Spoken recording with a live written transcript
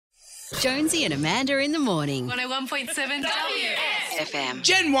Jonesy and Amanda in the morning. 101.7 FM.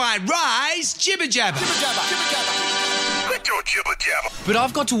 Gen Y rise, jibber jabber. Let your jibber jabber. But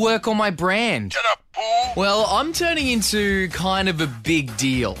I've got to work on my brand. Shut up, fool. Well, I'm turning into kind of a big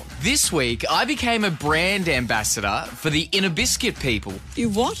deal. This week, I became a brand ambassador for the Inner Biscuit people. You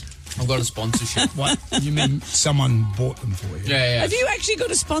what? I've got a sponsorship. What? You mean someone bought them for you? Yeah. Have you actually got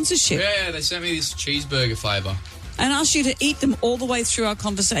a sponsorship? Yeah, they sent me this cheeseburger flavour. And asked you to eat them all the way through our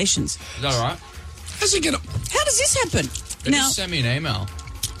conversations. Is that all right? How's it gonna? How does this happen? They just sent me an email.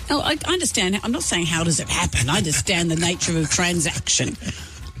 I understand. I'm not saying how does it happen. I understand the nature of a transaction.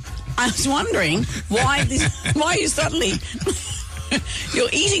 I was wondering why you suddenly you're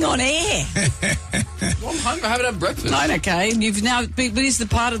eating on air. Well, I'm hungry. I haven't had breakfast. Right, okay. You've now, but is the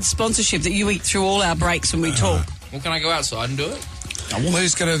part of the sponsorship that you eat through all our breaks when we talk? Well, can I go outside and do it? Well,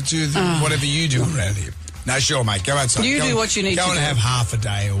 who's going to do whatever you do around here? No, sure, mate. Go outside. You do what you need to do. Go and have half a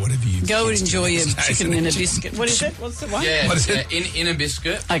day or whatever you Go and kids do. enjoy your No, chicken in a biscuit. What is it? What's the one? Yeah, What is it? Inner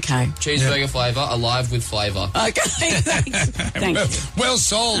Biscuit, Okay. cheeseburger flavour, alive with flavour. Okay. Thanks. Thank you. Well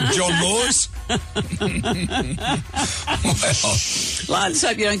sold, John Laws. Well, let's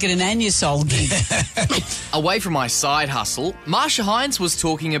hope you don't get an Anusol gig. Away from my side hustle, Marsha Hines was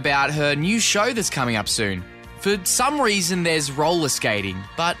talking about her new show that's coming up soon. For some reason, there's roller skating.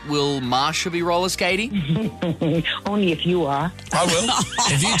 But will Marsha be roller skating? Only if you are. I will.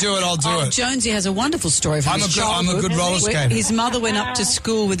 If you do it, I'll do it. Jonesy has a wonderful story from I'm his a childhood. good roller where skater. His mother went up to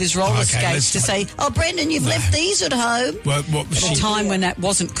school with his roller Okay, skates to say, "Oh, Brendan, you've left these at home." Well, At a time when that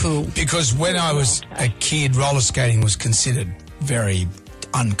wasn't cool. because when I was a kid, roller skating was considered very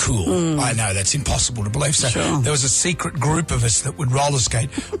uncool. I know that's impossible to believe. So Sure. there was a secret group of us that would roller skate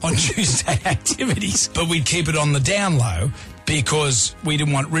on Tuesday activities, but we'd keep it on the down low because we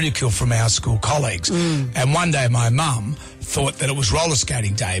didn't want ridicule from our school colleagues. And one day my mum thought that it was roller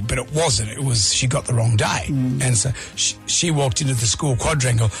skating day, but it wasn't. It was, she got the wrong day. And so she walked into the school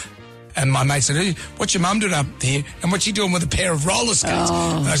quadrangle. And my mate said, "Hey, what's your mum doing up here? And what's she doing with a pair of roller skates?"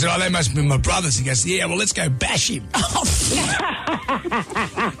 And I said, "Oh, they must be my brothers." He goes, "Yeah, well, let's go bash him."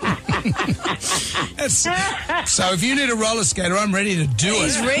 So if you need a roller skater, I'm ready to do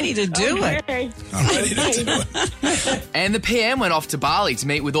He's it. ready to do it. I'm ready to do it. And the PM went off to Bali to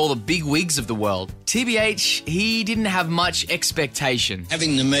meet with all the big wigs of the world. TBH, he didn't have much expectation.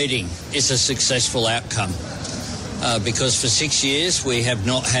 Having the meeting is a successful outcome because for 6 years we have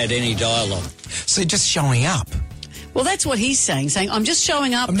not had any dialogue. So just showing up. Well, that's what he's saying. I'm just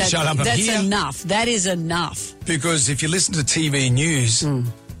showing up. I'm just showing up, I'm That's here. enough. That is enough. Because if you listen to TV news,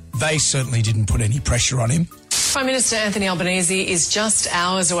 they certainly didn't put any pressure on him. Prime Minister Anthony Albanese is just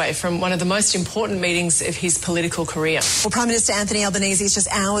hours away from one of the most important meetings of his political career. Well, Prime Minister Anthony Albanese is just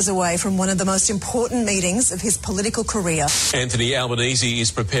hours away from one of the most important meetings of his political career. Anthony Albanese is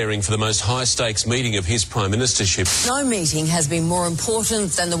preparing for the most high-stakes meeting of his prime ministership. No meeting has been more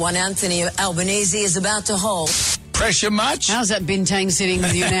important than the one Anthony Albanese is about to hold. Pressure much? How's that Bintang sitting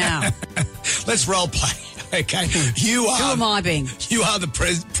with you now? Let's role play. Okay, Who am I being? You are the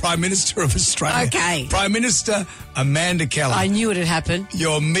Prime Minister of Australia. Okay. Prime Minister Amanda Keller. I knew it had happened.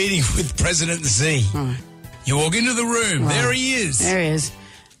 You're meeting with President Xi. Right. You walk into the room. Right. There he is. There he is.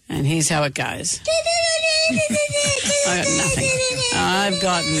 And here's how it goes. I've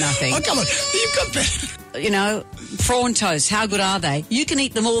got nothing. Oh, come on. You've got better. You know, prawn toast, how good are they? You can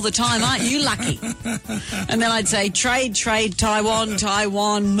eat them all the time, aren't you lucky? And then I'd say, trade, Taiwan,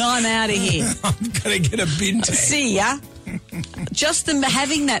 I'm out of here. I'm going to get a bintang. See ya. Just them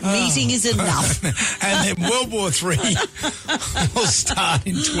having that meeting is enough. And then World War III will start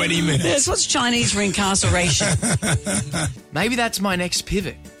in 20 minutes. Yes, what's Chinese for incarceration? Maybe that's my next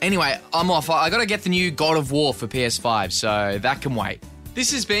pivot. Anyway, I'm off. I got to get the new God of War for PS5, so that can wait.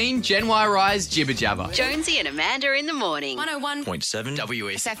 This has been Gen Y Rise Jibber Jabber. Jonesy and Amanda in the morning. 101.7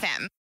 WSFM.